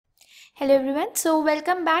Hello everyone, so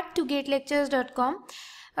welcome back to gatelectures.com.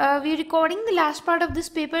 We're recording the last part of this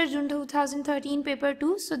paper, June 2013 paper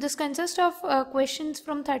 2. So this consists of questions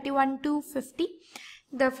from 31 to 50.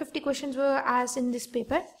 The 50 questions were asked in this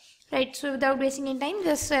paper. Right, so without wasting any time,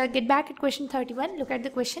 just get back at question 31. Look at the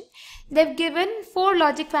question. They've given 4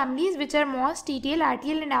 logic families which are MOS, TTL,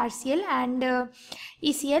 RTL and RCL and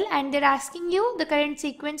ECL, and they're asking you the current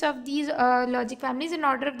sequence of these logic families in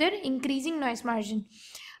order of their increasing noise margin.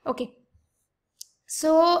 Okay.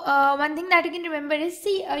 So one thing that you can remember is,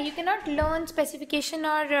 you cannot learn specification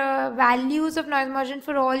or values of noise margin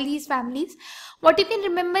for all these families. What you can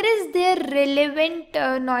remember is their relevant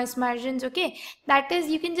noise margins, okay? That is,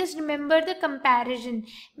 you can just remember the comparison.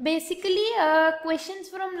 Basically, questions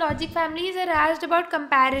from logic families are asked about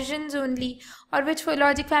comparisons only, or which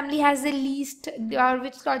logic family has the least, or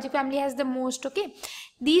which logic family has the most, okay?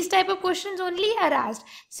 These type of questions only are asked.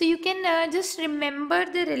 So you can just remember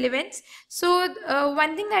the relevance. So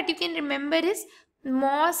one thing that you can remember is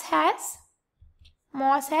MOS has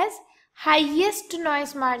highest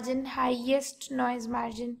noise margin,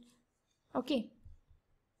 okay,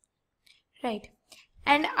 right.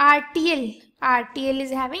 And RTL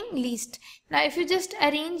is having least. Now if you just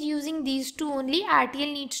arrange using these two only,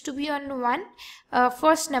 RTL needs to be on one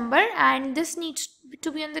first number and this needs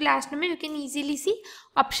to be on the last number. You can easily see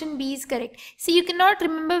option B is correct. See, you cannot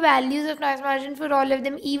remember values of noise margin for all of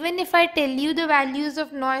them. Even if I tell you the values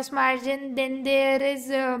of noise margin, then there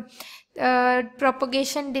is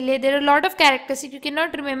propagation delay. There are a lot of characteristics. You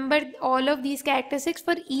cannot remember all of these characteristics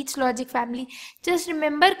for each logic family. Just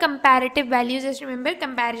remember comparative values. Just remember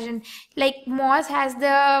comparison. Like MOS has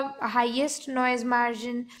the highest noise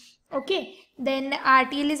margin, okay, then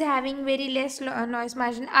RTL is having very less noise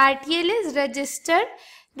margin. RTL is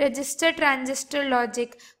register transistor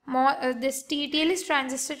logic. This TTL is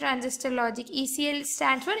transistor logic. ECL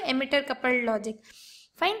stands for emitter coupled logic.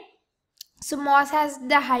 Fine. So MOS has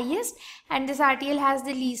the highest and this RTL has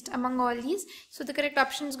the least among all these. So the correct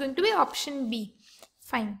option is going to be option B.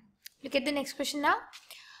 Fine. Look at the next question now.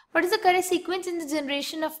 What is the correct sequence in the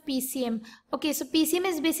generation of PCM? Okay, so PCM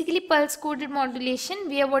is basically pulse coded modulation.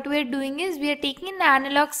 What we are doing is we are taking an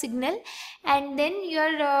analog signal and then you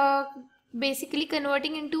are basically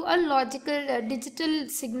converting into a logical digital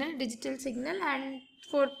signal and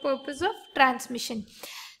for purpose of transmission.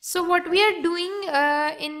 So what we are doing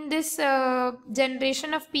in this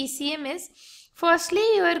generation of PCM is, firstly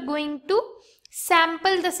you are going to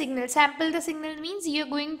sample the signal. Sample the signal means you are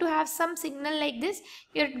going to have some signal like this.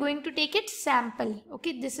 You are going to take it sample.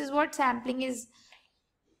 Okay, this is what sampling is.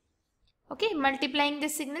 Okay, multiplying the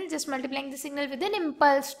signal, just multiplying the signal with an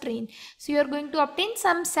impulse train. So you are going to obtain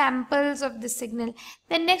some samples of the signal.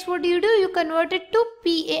 Then next what do? You convert it to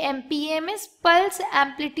PAM. PAM is pulse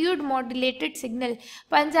amplitude modulated signal.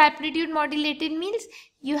 Pulse amplitude modulated means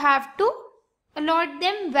you have to allot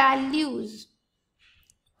them values.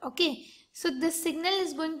 Okay, so this signal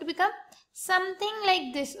is going to become something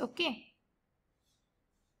like this, okay.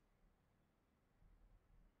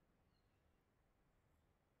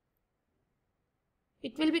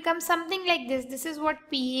 It will become something like this. This is what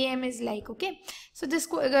PAM is like, okay. So this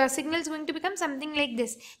signal is going to become something like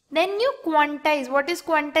this. Then you quantize. What is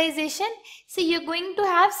quantization? See, you're going to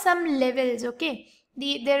have some levels, okay.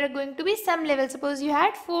 There are going to be some levels. Suppose you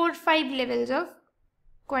had 4 or 5 levels of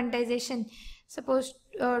quantization. Suppose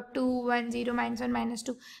 2, 1, 0, -1,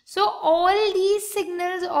 -2. So all these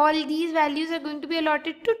signals, all these values are going to be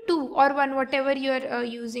allotted to 2 or 1, whatever you are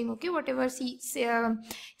using, okay, whatever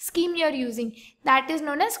scheme you are using. That is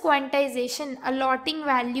known as quantization, allotting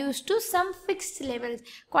values to some fixed levels.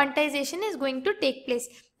 Quantization is going to take place.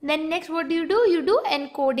 Then next what do? You do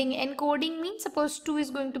encoding. Encoding means suppose 2 is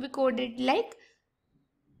going to be coded like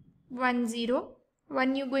 1, 0.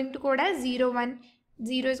 1 you're going to code as 0, 1.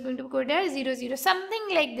 0 is going to be coded as 0, 0, something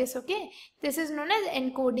like this, okay. This is known as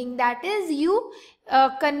encoding. That is, you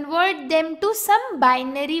convert them to some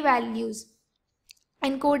binary values.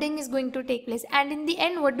 Encoding is going to take place, and in the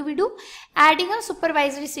end what do? Adding a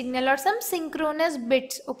supervisory signal or some synchronous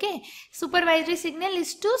bits, okay. Supervisory signal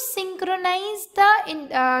is to synchronize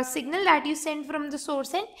the signal that you send from the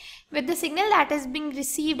source end with the signal that is being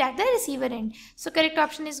received at the receiver end. So correct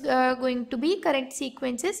option is going to be, correct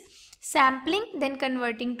sequence is sampling, then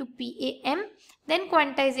converting to PAM, then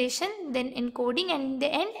quantization, then encoding, and in the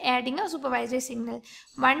end adding a supervisory signal.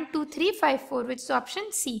 1, 2, 3, 5, 4, which is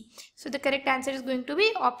option C. So the correct answer is going to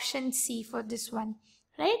be option C for this one,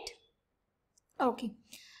 right? Okay,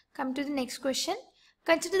 come to the next question.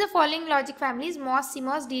 Consider the following logic families: MOS,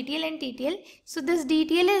 CMOS, DTL and TTL. So this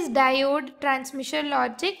DTL is diode transmission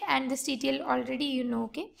logic, and this TTL already you know,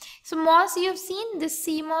 okay. So MOS you have seen, this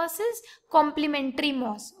CMOS is complementary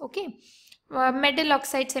MOS, okay. Metal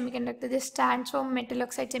oxide semiconductor, this stands for metal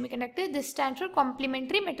oxide semiconductor, this stands for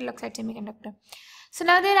complementary metal oxide semiconductor. So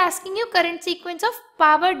now they're asking you current sequence of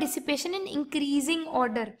power dissipation in increasing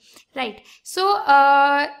order, right? So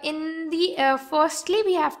in the firstly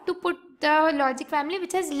we have to put the logic family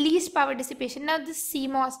which has least power dissipation. Now this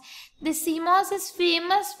CMOS is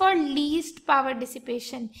famous for least power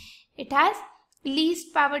dissipation. It has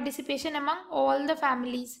least power dissipation among all the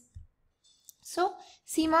families. So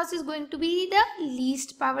CMOS is going to be the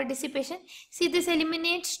least power dissipation. See, this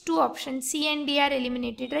eliminates two options. C and D are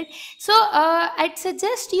eliminated, right? So I'd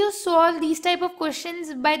suggest you solve these type of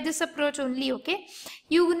questions by this approach only, okay?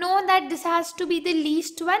 You know that this has to be the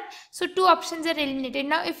least one. So two options are eliminated.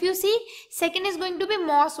 Now if you see, second is going to be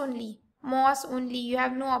MOS only. MOS only. You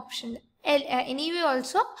have no option. Anyway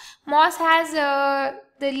also, MOS has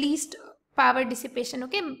the least power dissipation,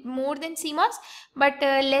 okay, more than CMOS, but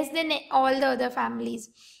less than all the other families,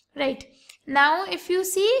 right? Now if you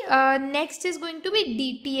see, next is going to be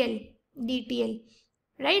DTL,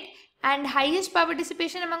 right? And highest power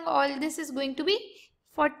dissipation among all this is going to be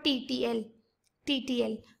for TTL.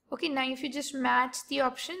 Okay, now if you just match the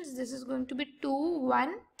options, this is going to be 2,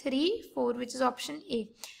 1, 3, 4, which is option A,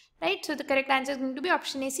 right? So the correct answer is going to be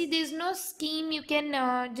option A. See, there is no scheme you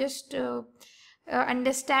can just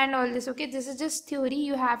understand all this, okay? This is just theory.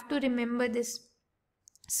 You have to remember this.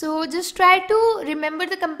 So just try to remember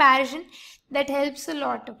the comparison. That helps a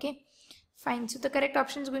lot, okay? Fine. So the correct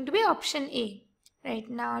option is going to be option A. Right,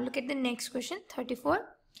 now look at the next question, 34.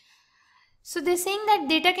 So they're saying that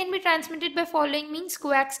data can be transmitted by following means: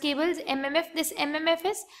 coax cables, MMF. This MMF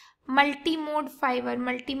is multi-mode fiber,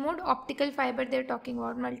 multi-mode optical fiber they're talking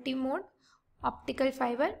about, multi-mode optical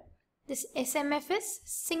fiber. This SMF is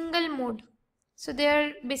single mode. So there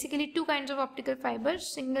are basically two kinds of optical fibers,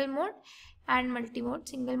 single mode and multi-mode.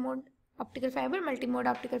 Single mode optical fiber, multi-mode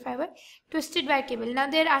optical fiber, twisted wire cable. Now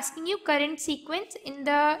they are asking you current sequence in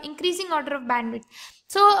the increasing order of bandwidth.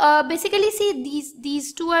 So basically see,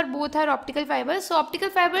 these two are both are optical fibers. So optical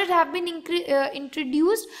fibers have been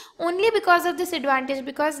introduced only because of this advantage,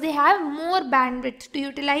 because they have more bandwidth. To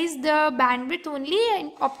utilize the bandwidth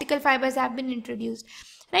only, optical fibers have been introduced.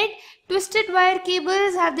 Right, twisted wire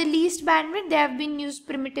cables have the least bandwidth. They have been used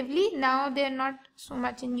primitively. Now they are not so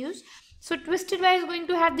much in use. So twisted wire is going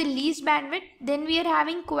to have the least bandwidth. Then we are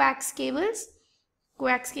having coax cables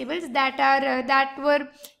that are that were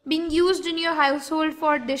being used in your household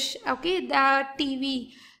for dish. Okay, the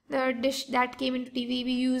TV, the dish that came into TV,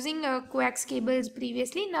 we using coax cables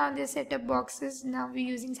previously. Now they set up boxes. Now we're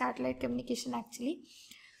using satellite communication actually.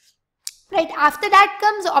 Right, after that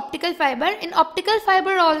comes optical fiber. In optical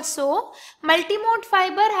fiber also, multi-mode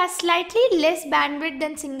fiber has slightly less bandwidth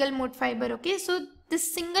than single mode fiber, okay? So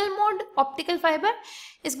this single mode optical fiber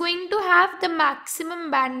is going to have the maximum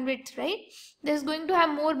bandwidth, right? This is going to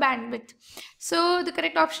have more bandwidth. So the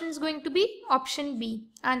correct option is going to be option B.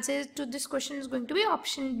 Answer to this question is going to be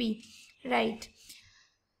option B, right?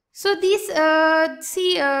 So these, this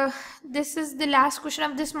is the last question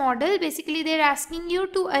of this model. Basically, they're asking you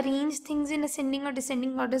to arrange things in ascending or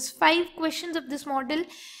descending orders. 5 questions of this model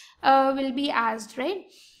will be asked, right?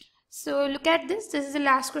 So look at this. This is the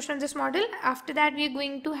last question of this model. After that, we are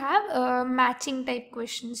going to have matching type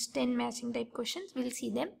questions, 10 matching type questions. We'll see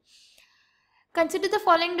them. Consider the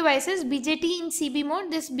following devices: BJT in CB mode.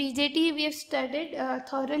 This BJT we have studied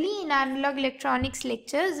thoroughly in analog electronics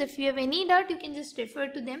lectures. If you have any doubt, you can just refer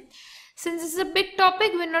to them. Since this is a big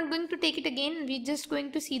topic, we're not going to take it again. We're just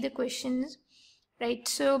going to see the questions. Right,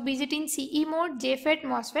 so BJT in CE mode, JFET,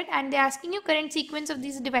 MOSFET, and they're asking you current sequence of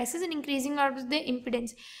these devices in increasing order of the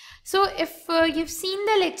impedance. So if you've seen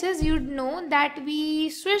the lectures, you'd know that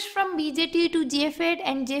we switch from BJT to JFET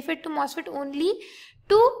and JFET to MOSFET only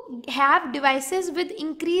to have devices with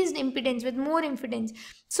increased impedance, with more impedance.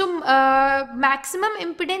 So maximum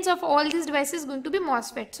impedance of all these devices is going to be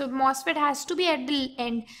MOSFET. So MOSFET has to be at the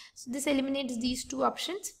end. So this eliminates these two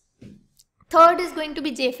options. Third is going to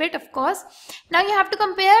be JFET, of course. Now you have to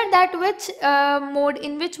compare that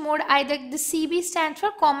in which mode either the CB stands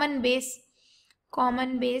for common base,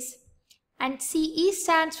 and CE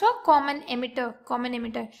stands for common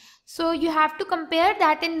emitter. So you have to compare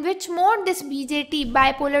that in which mode this BJT,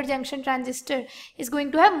 bipolar junction transistor, is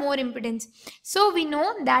going to have more impedance. So we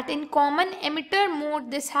know that in common emitter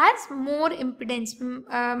mode this has more impedance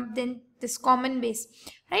than this common base,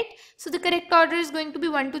 right? So the correct order is going to be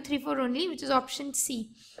 1, 2, 3, 4 only, which is option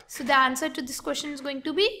C. So the answer to this question is going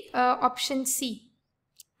to be option C.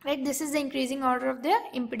 right? This is the increasing order of the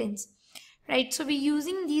impedance, right? So we're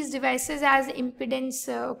using these devices as impedance,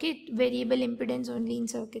 okay, variable impedance only in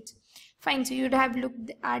circuits. Fine, so you'd have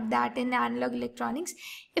looked at that in analog electronics.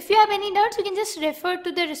 If you have any doubts, you can just refer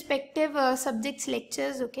to the respective subjects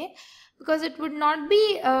lectures, okay? Because it would not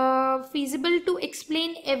be feasible to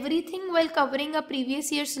explain everything while covering a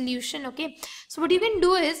previous year solution, okay? So what you can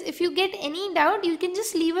do is, if you get any doubt, you can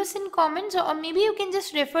just leave us in comments, or maybe you can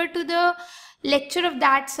just refer to the lecture of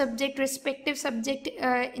that subject, respective subject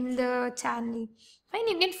in the channel. Fine,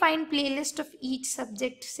 you can find playlist of each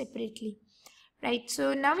subject separately. Right,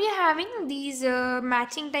 so now we are having these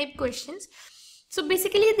matching type questions. So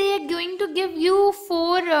basically they are going to give you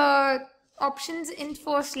 4 options in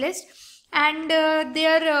first list, and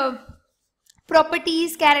their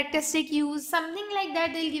properties, characteristic, use, something like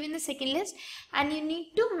that they'll give in the second list, and you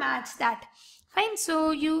need to match that. Fine,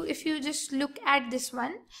 so if you just look at this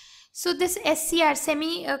one, so this SCR,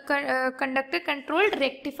 conductor controlled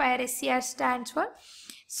rectifier, SCR stands for.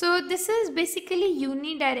 So this is basically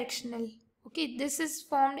unidirectional. Okay, this is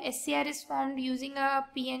formed, SCR is formed using a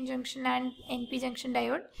PN junction and NP junction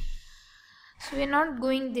diode. So we're not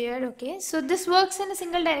going there, okay. So this works in a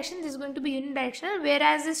single direction, this is going to be unidirectional,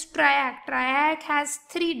 whereas this triac has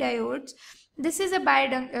 3 diodes. This is a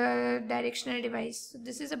bidirectional device. So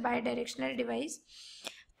this is a bidirectional device.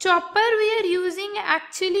 Chopper we are using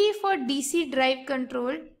actually for DC drive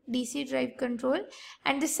control,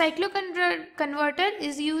 and the cycloconverter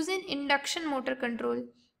is used in induction motor control.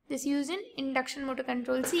 This used in induction motor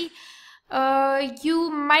control. See, you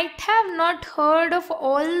might have not heard of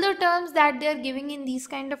all the terms that they are giving in these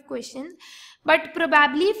kind of questions, but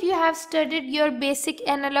probably if you have studied your basic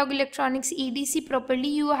analog electronics EDC properly,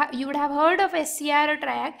 you would have heard of SCR or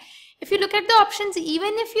triac. If you look at the options,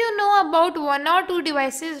 even if you know about 1 or 2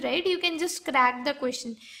 devices, right, you can just crack the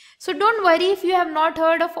question. So don't worry if you have not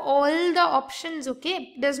heard of all the options,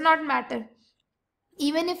 okay, does not matter.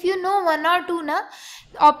 Even if you know 1 or 2,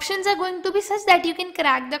 options are going to be such that you can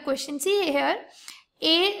crack the question. See here,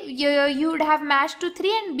 A, you would have matched to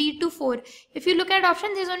 3 and B to 4. If you look at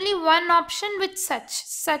options, there's only one option with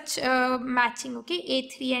such matching, okay,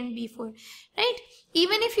 A3 and B4, right?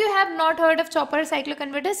 Even if you have not heard of chopper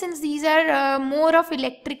cycloconverter, since these are more of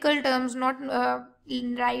electrical terms, not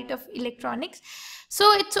right of electronics,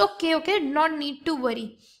 so it's okay, not need to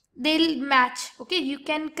worry. They'll match, okay, you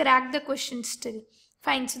can crack the question still.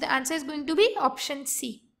 Fine, so the answer is going to be option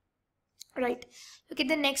C. Right. Look at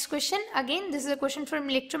the next question. Again, this is a question from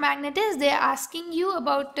electromagnetics. They are asking you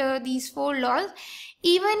about these 4 laws.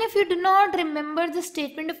 Even if you do not remember the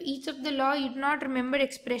statement of each of the law, you do not remember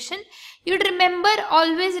expression, you'd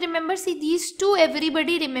always remember, see, these 2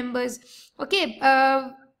 everybody remembers. Okay,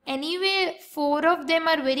 anyway 4 of them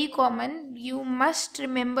are very common, you must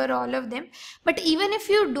remember all of them, but even if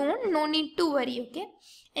you don't, no need to worry, okay.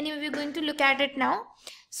 Anyway, we're going to look at it now.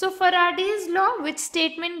 So Faraday's law, which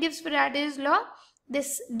statement gives Faraday's law?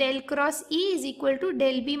 This del cross E is equal to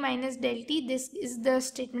del B minus del T. This is the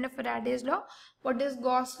statement of Faraday's law. What does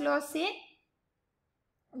Gauss law say?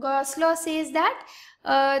 Gauss law says that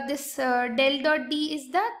this del dot D is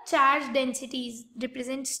the charge density,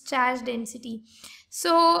 represents charge density.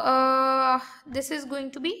 So this is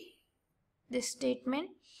going to be this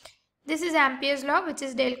statement. This is Ampere's law, which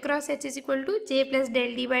is del cross H is equal to J plus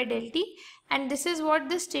del D by del T, and this is what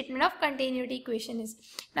the statement of continuity equation is.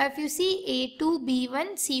 Now if you see A2,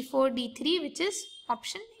 B1, C4, D3, which is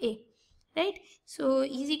option A, right? So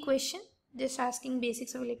easy question, just asking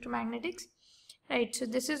basics of electromagnetics, right? So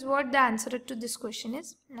this is what the answer to this question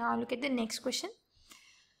is. Now look at the next question.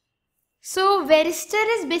 So varistor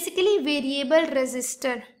is basically variable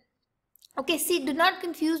resistor. Okay, see, do not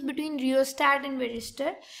confuse between rheostat and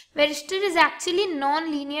varistor. Varistor is actually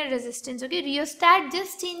non-linear resistance. Okay, rheostat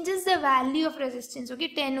just changes the value of resistance.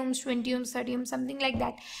 Okay, 10 ohms, 20 ohms, 30 ohms, something like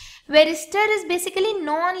that. Varistor is basically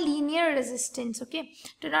non-linear resistance. Okay,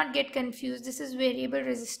 do not get confused. This is variable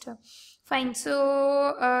resistor. Fine.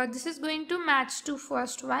 So this is going to match to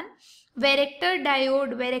first one. Varactor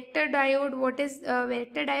diode, what is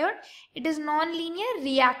varactor diode? It is non-linear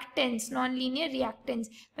reactance,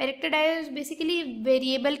 Varactor diode is basically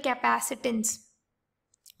variable capacitance.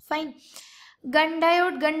 Fine. Gun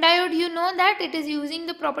diode, you know that it is using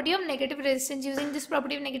the property of negative resistance. Using this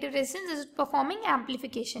property of negative resistance, is performing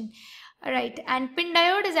amplification. Right, and pin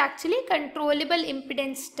diode is actually controllable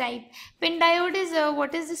impedance type. Pin diode is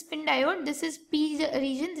what is this pin diode? This is P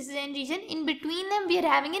region, this is N region. In between them we are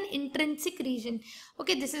having an intrinsic region.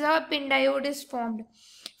 Okay, this is how a pin diode is formed.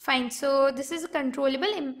 Fine, so this is a controllable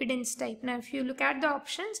impedance type. Now if you look at the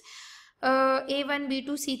options, A1, B2,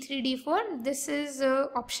 C3, D4. This is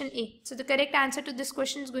option A. So the correct answer to this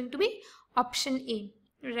question is going to be option A.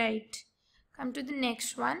 Right. Come to the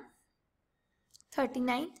next one.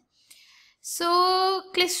 39th. So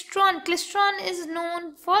klystron is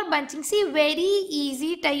known for bunching. See, very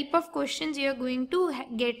easy type of questions you are going to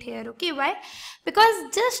get here. Okay, why? Because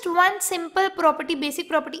just one simple property, basic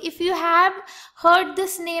property. If you have heard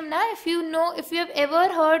this name now, if you have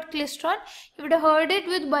ever heard klystron, you would have heard it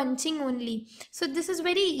with bunching only. So this is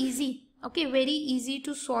very easy. Okay, very easy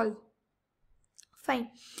to solve. Fine.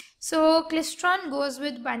 So klystron goes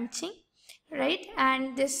with bunching. Right,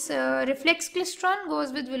 and this reflex klystron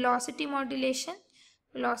goes with velocity modulation.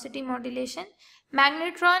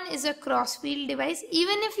 Magnetron is a cross field device.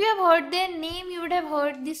 Even if you have heard their name, you would have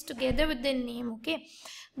heard this together with their name. Okay.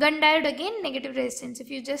 Gun diode, again negative resistance. If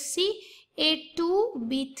you just see A2,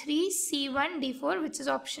 B3, C1, D4, which is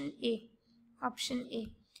option A.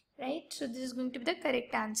 Right, so this is going to be the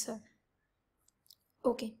correct answer.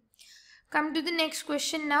 Okay, come to the next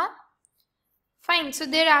question now. Fine, so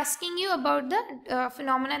they're asking you about the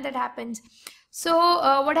phenomena that happens. So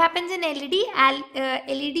what happens in LED?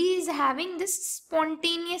 LED is having this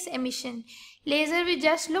spontaneous emission. Laser, we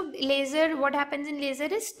just looked. Laser, what happens in laser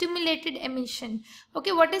is stimulated emission.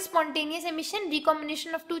 Okay, what is spontaneous emission?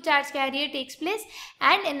 Recombination of two charge carrier takes place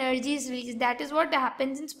and energy is released. That is what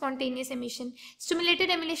happens in spontaneous emission. Stimulated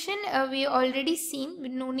emission we already seen.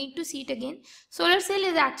 No need to see it again. Solar cell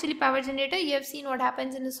is actually power generator. You have seen what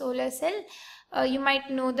happens in a solar cell. You might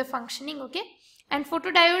know the functioning. Okay, and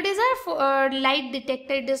photodiode is a light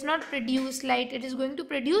detector. It does not produce light. It is going to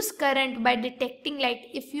produce current by detecting light.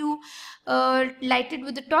 If you light it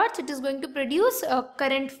with a torch, it is going to produce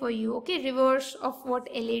current for you. Okay, reverse of what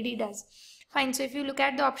LED does. Fine, so if you look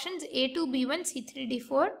at the options A2, B1, C3,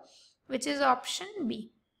 D4, which is option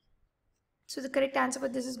B. So the correct answer for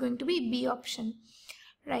this is going to be B option.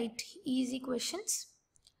 Right, easy questions.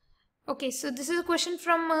 Okay, so this is a question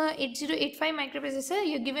from 8085 microprocessor.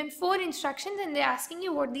 You're given 4 instructions and they're asking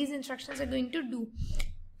you what these instructions are going to do.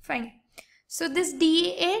 Fine. So this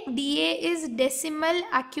DA is decimal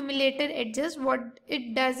accumulator adjust. What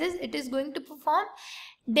it does is it is going to perform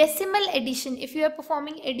decimal addition. If you are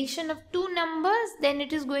performing addition of 2 numbers, then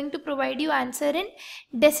it is going to provide you answer in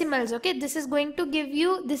decimals. Okay, this is going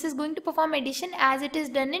to perform addition as it is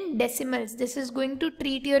done in decimals. This is going to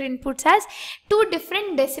treat your inputs as 2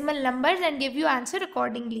 different decimal numbers and give you answer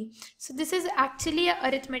accordingly. So this is actually a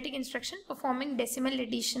arithmetic instruction performing decimal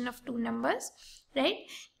addition of 2 numbers, right?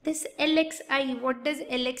 This LXI, what does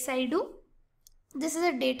LXI do? This is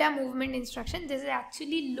a data movement instruction. This is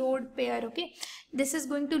actually load pair. Okay, this is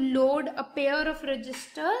going to load a pair of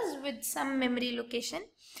registers with some memory location.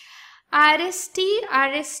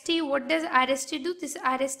 RST, what does RST do? This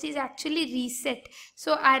RST is actually reset.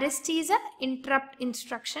 So RST is a interrupt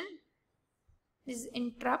instruction. This is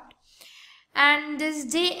interrupt. And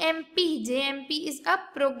this JMP is a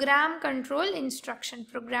program control instruction.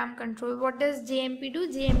 Program control. What does JMP do?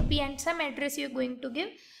 JMP and some address you are going to give.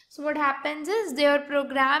 So what happens is their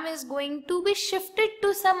program is going to be shifted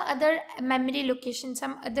to some other memory location,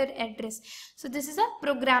 some other address. So this is a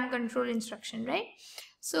program control instruction, right?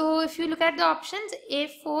 So if you look at the options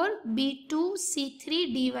A4, B2, C3,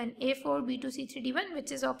 D1. A4, B2, C3, D1,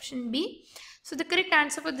 which is option B. So the correct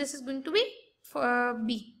answer for this is going to be for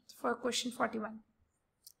B, for question 41.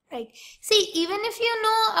 Right. See, even if you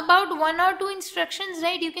know about 1 or 2 instructions,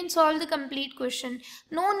 right, you can solve the complete question.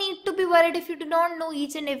 No need to be worried if you do not know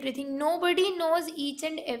each and everything. Nobody knows each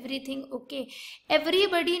and everything. Okay.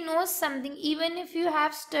 Everybody knows something. Even if you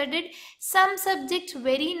have studied some subjects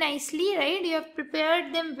very nicely, right, you have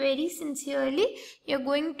prepared them very sincerely, you're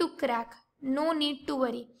going to crack. No need to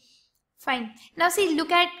worry. Fine. Now see,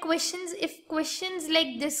 look at questions. If questions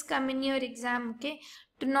like this come in your exam, okay,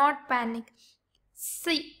 do not panic.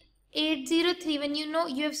 See, 8031, you know,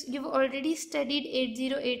 you've already studied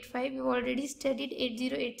 8085, you've already studied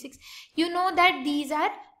 8086. You know that these are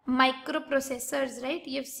microprocessors, right?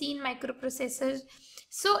 You've seen microprocessors.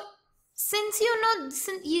 So since you know,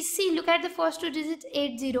 you see, look at the first 2 digits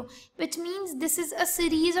 80, which means this is a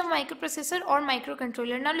series of microprocessor or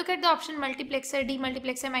microcontroller. Now look at the option multiplexer,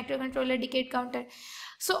 demultiplexer, microcontroller, decade counter.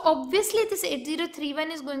 So obviously this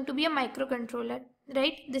 8031 is going to be a microcontroller,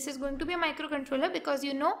 right? This is going to be a microcontroller because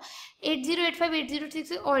you know 8085,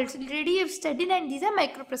 8086 already you've studied and these are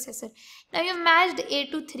microprocessor. Now you've matched A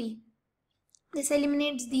to 3. This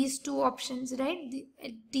eliminates these 2 options, right?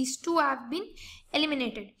 These 2 have been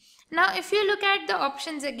eliminated. Now if you look at the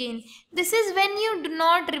options again, this is when you do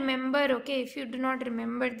not remember, okay, if you do not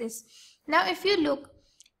remember this. Now if you look,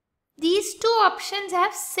 these 2 options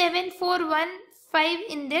have 741 5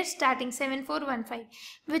 in their starting, 7415,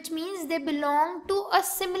 which means they belong to a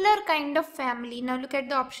similar kind of family. Now look at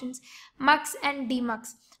the options, mux and demux.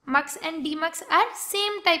 Mux and demux are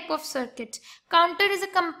same type of circuits. Counter is a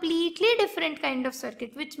completely different kind of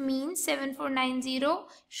circuit, which means 7490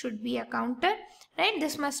 should be a counter, right?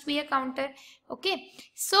 This must be a counter. Okay,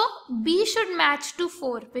 so B should match to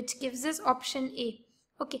 4, which gives us option A.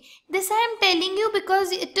 Okay, this I am telling you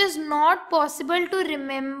because it is not possible to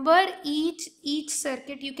remember each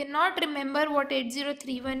circuit. You cannot remember what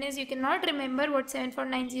 8031 is. You cannot remember what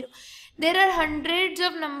 7490. There are hundreds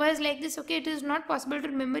of numbers like this. Okay, it is not possible to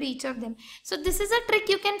remember each of them. So this is a trick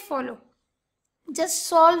you can follow. Just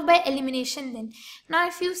solve by elimination then. Now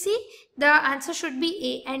if you see, the answer should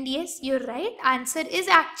be A, and yes, you're right, answer is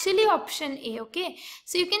actually option A. Okay,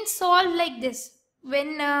 so you can solve like this.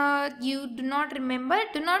 When you do not remember,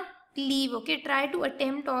 do not leave. Okay, try to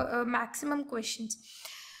attempt maximum questions.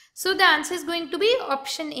 So the answer is going to be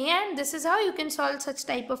option A, and this is how you can solve such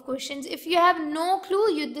type of questions. If you have no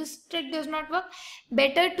clue, this trick does not work,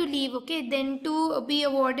 better to leave, okay, than to be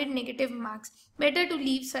awarded negative marks. Better to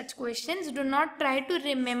leave such questions. Do not try to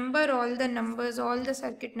remember all the numbers, all the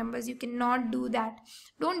circuit numbers. You cannot do that.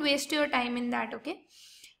 Don't waste your time in that, okay?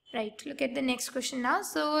 Right, look at the next question now.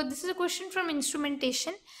 So this is a question from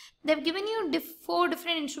instrumentation. They've given you 4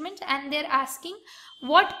 different instruments, and they're asking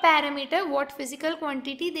what parameter, what physical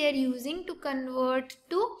quantity they are using to convert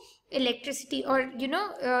to electricity, or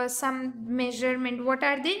some measurement. What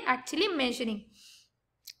are they actually measuring?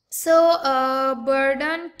 So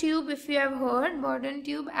Bourdon tube, if you have heard, Bourdon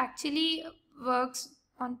tube actually works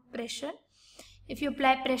on pressure. If you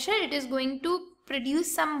apply pressure, it is going to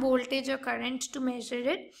produce some voltage or current to measure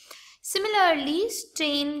it. Similarly,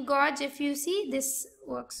 strain gauge, if you see, this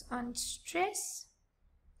works on stress.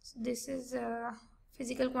 So this is a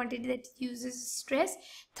physical quantity that uses stress.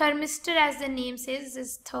 Thermistor, as the name says,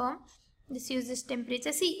 is therm. This uses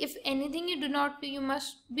temperature. See, if anything you do not know, you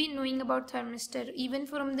must be knowing about thermistor. Even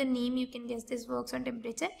from the name you can guess this works on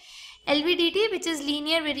temperature. LVDT, which is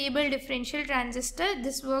linear variable differential transistor,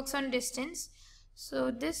 this works on distance. So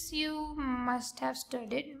this you must have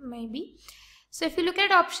studied maybe. So if you look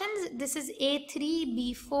at options, this is A3,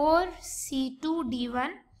 B4, C2, D1,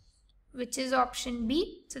 which is option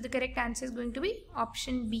B. So the correct answer is going to be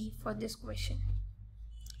option B for this question.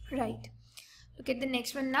 Right. Look at the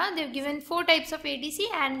next one now. They've given 4 types of ADC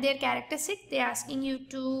and their characteristics. They're asking you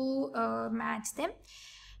to match them.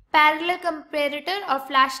 Parallel comparator or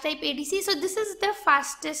flash type ADC. So this is the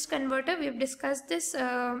fastest converter. We've discussed this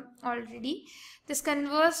already. This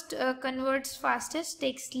converts fastest,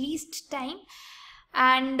 takes least time,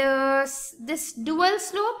 and this dual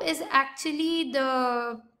slope is actually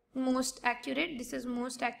the most accurate. This is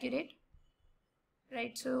most accurate,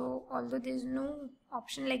 right? So although there is no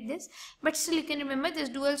option like this, but still you can remember this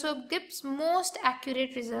dual slope gives most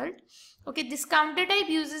accurate result. Okay, this counter type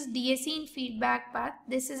uses DAC in feedback path.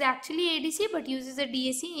 This is actually ADC but uses a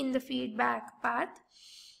DAC in the feedback path.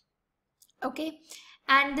 Okay,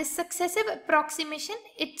 and this successive approximation,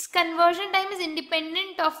 its conversion time is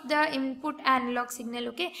independent of the input analog signal.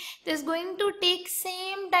 Okay, this is going to take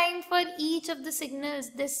same time for each of the signals.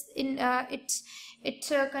 This in its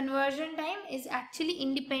conversion time is actually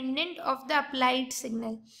independent of the applied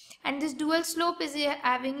signal. And this dual slope is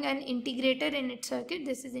having an integrator in its circuit.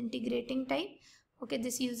 This is integrating type. Okay,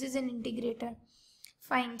 this uses an integrator.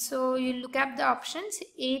 Fine, so you look up the options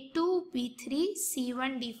A2, B3,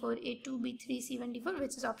 C1, D4, A2, B3, C1, D4,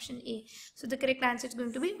 which is option A. So the correct answer is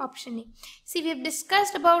going to be option A. See, we have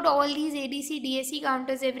discussed about all these ADC, DAC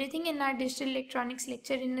counters, everything in our digital electronics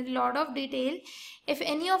lecture in a lot of detail. If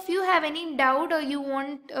any of you have any doubt or you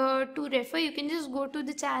want to refer, you can just go to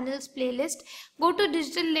the channel's playlist, go to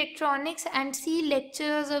digital electronics and see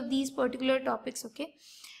lectures of these particular topics. Okay,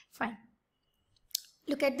 fine.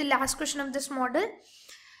 Look at the last question of this model.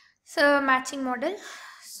 So matching model.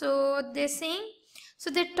 So they're saying, so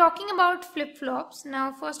they're talking about flip-flops.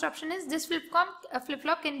 Now first option is this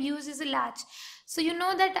flip-flop can be used as a latch. So you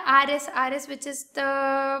know that RS, which is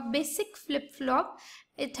the basic flip-flop,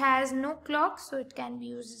 it has no clock, so it can be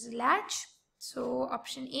used as a latch. So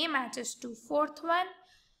option A matches to fourth one.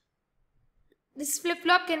 This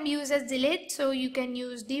flip-flop can be used as delayed, so you can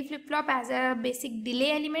use D flip-flop as a basic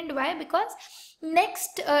delay element. Why? Because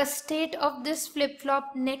next state of this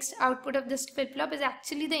flip-flop, next output of this flip-flop is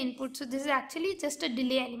actually the input. So this is actually just a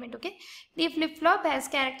delay element. Okay, D flip-flop has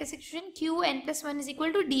characteristic equation Q n plus 1 is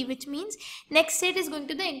equal to D, which means next state is going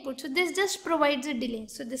to the input. So this just provides a delay.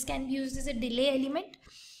 So this can be used as a delay element.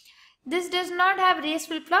 This does not have race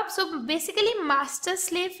flip-flop. So basically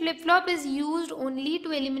master-slave flip-flop is used only to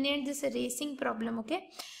eliminate this racing problem. Okay,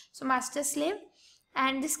 so master-slave.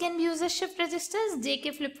 and this can be used as shift registers.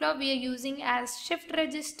 JK flip-flop we are using as shift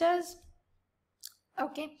registers.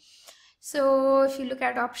 Okay, so if you look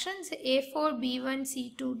at options, A4, B1,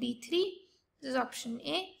 C2, D3, this is option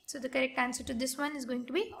A. So the correct answer to this one is going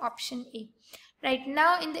to be option A. Right,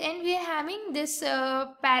 now in the end we are having this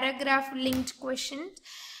paragraph linked question.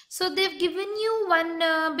 So they've given you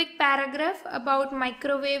one big paragraph about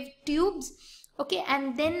microwave tubes. Okay,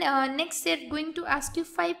 and then next they're going to ask you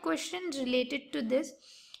 5 questions related to this.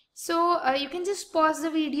 So you can just pause the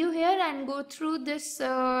video here and go through this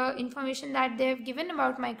information that they have given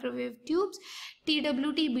about microwave tubes,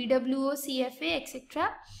 TWT, BWO, CFA,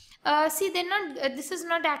 etc. See, they're not. This is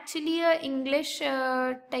not actually a English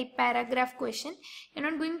type paragraph question.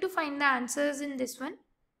 You're not going to find the answers in this one.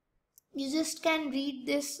 You just can read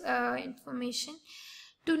this information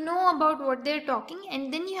to know about what they're talking,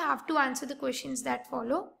 and then you have to answer the questions that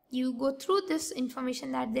follow. You go through this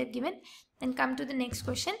information that they're given, then come to the next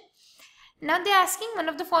question. Now they're asking one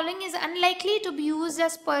of the following is unlikely to be used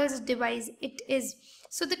as pulse device. It is.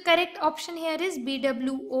 So the correct option here is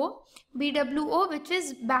BWO. BWO, which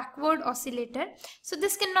is backward oscillator. So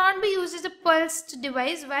this cannot be used as a pulsed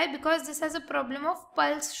device. Why? Because this has a problem of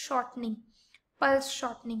pulse shortening. Pulse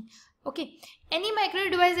shortening. Okay. Any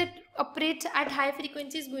microwave device that operates at high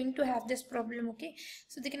frequency is going to have this problem. Okay.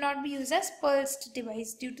 So they cannot be used as pulsed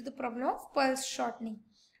device due to the problem of pulse shortening.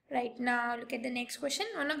 Right, now look at the next question.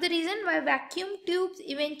 One of the reasons why vacuum tubes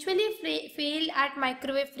eventually fail at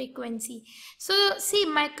microwave frequency. So see,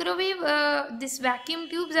 these vacuum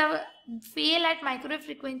tubes fail at microwave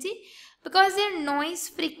frequency because their noise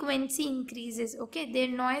frequency increases. Okay, their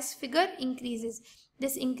noise figure increases.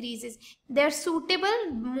 This increases. They're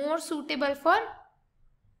more suitable for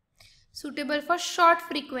short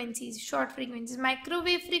frequencies.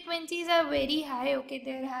 Microwave frequencies are very high. Okay,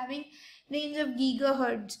 they're having range of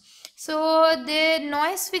gigahertz. So the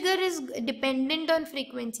noise figure is dependent on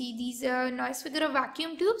frequency. These noise figure of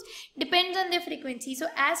vacuum tubes depends on their frequency. So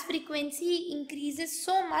as frequency increases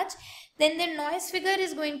so much, then the noise figure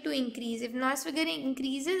is going to increase. If noise figure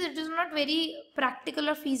increases, it is not very practical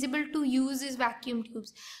or feasible to use these vacuum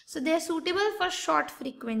tubes. So they are suitable for short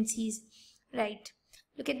frequencies. Right.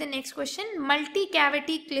 Look at the next question.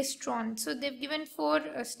 Multi-cavity klystron. So they've given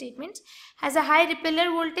 4 statements. Has a high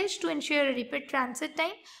repeller voltage to ensure a rapid transit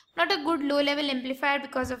time. Not a good low-level amplifier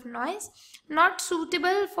because of noise. Not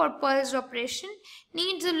suitable for pulsed operation.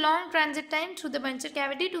 Needs a long transit time through the puncture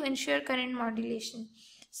cavity to ensure current modulation.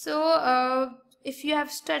 So if you have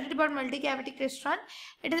studied about multi-cavity klystron,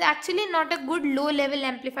 it is actually not a good low-level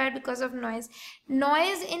amplifier because of noise.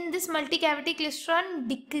 Noise in this multi-cavity klystron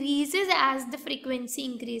decreases as the frequency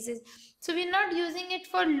increases. So we are not using it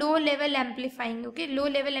for low-level amplifying. Okay,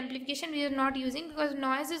 low-level amplification we are not using because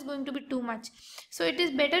noise is going to be too much. So it is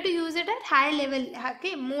better to use it at high level.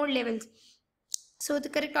 Okay, more levels. So the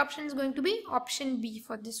correct option is going to be option B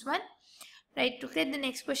for this one. Right, to get the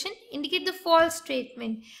next question, indicate the false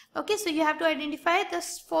statement. Okay, so you have to identify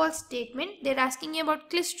this false statement. They're asking you about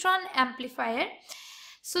klystron amplifier.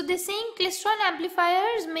 So they're saying klystron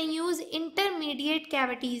amplifiers may use intermediate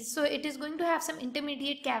cavities. So it is going to have some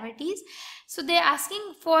intermediate cavities. So they're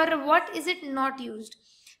asking for what is it not used.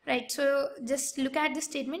 Right, so just look at the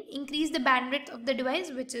statement. Increase the bandwidth of the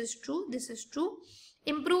device, which is true. This is true.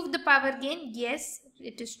 Improve the power gain. Yes,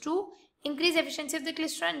 it is true. Increase efficiency of the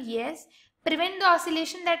klystron. Yes. Prevent the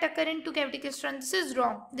oscillation that occur in 2-cavity klystron. This is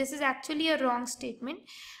wrong. This is actually a wrong statement.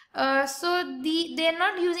 So they are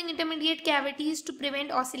not using intermediate cavities to prevent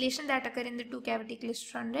oscillation that occur in the 2-cavity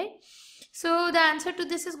klystron, right? So the answer to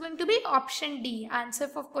this is going to be option D. Answer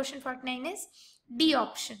for question 49 is D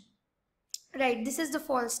option. Right, this is the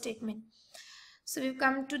false statement. So we've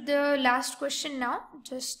come to the last question now.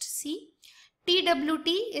 Just see. TWT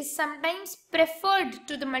is sometimes preferred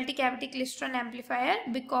to the multi-cavity klystron amplifier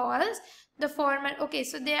because the former. Okay,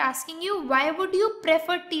 so they're asking you why would you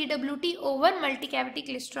prefer TWT over multi-cavity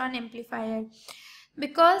klystron amplifier?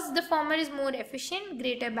 Because the former is more efficient,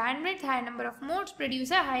 greater bandwidth, higher number of modes,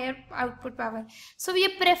 produce a higher output power. So we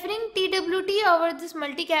are preferring TWT over this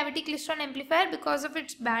multi-cavity klystron amplifier because of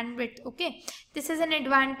its bandwidth. Okay, this is an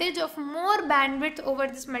advantage of more bandwidth over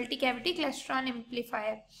this multi-cavity klystron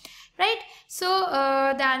amplifier. Right, so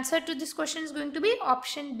the answer to this question is going to be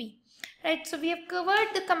option B. Right, so we have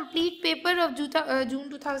covered the complete paper of June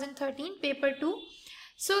 2013, paper 2.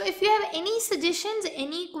 So if you have any suggestions,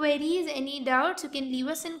 any queries, any doubts, you can leave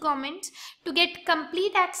us in comments. To get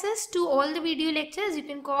complete access to all the video lectures, you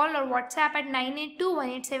can call or WhatsApp at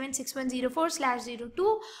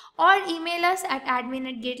 982-187-6104/02 or email us at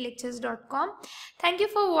admin@gatelectures.com. Thank you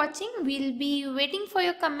for watching. We'll be waiting for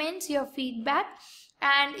your comments, your feedback.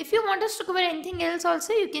 And if you want us to cover anything else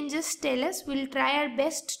also, you can just tell us. We'll try our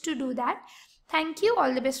best to do that. Thank you.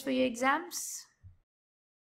 All the best for your exams.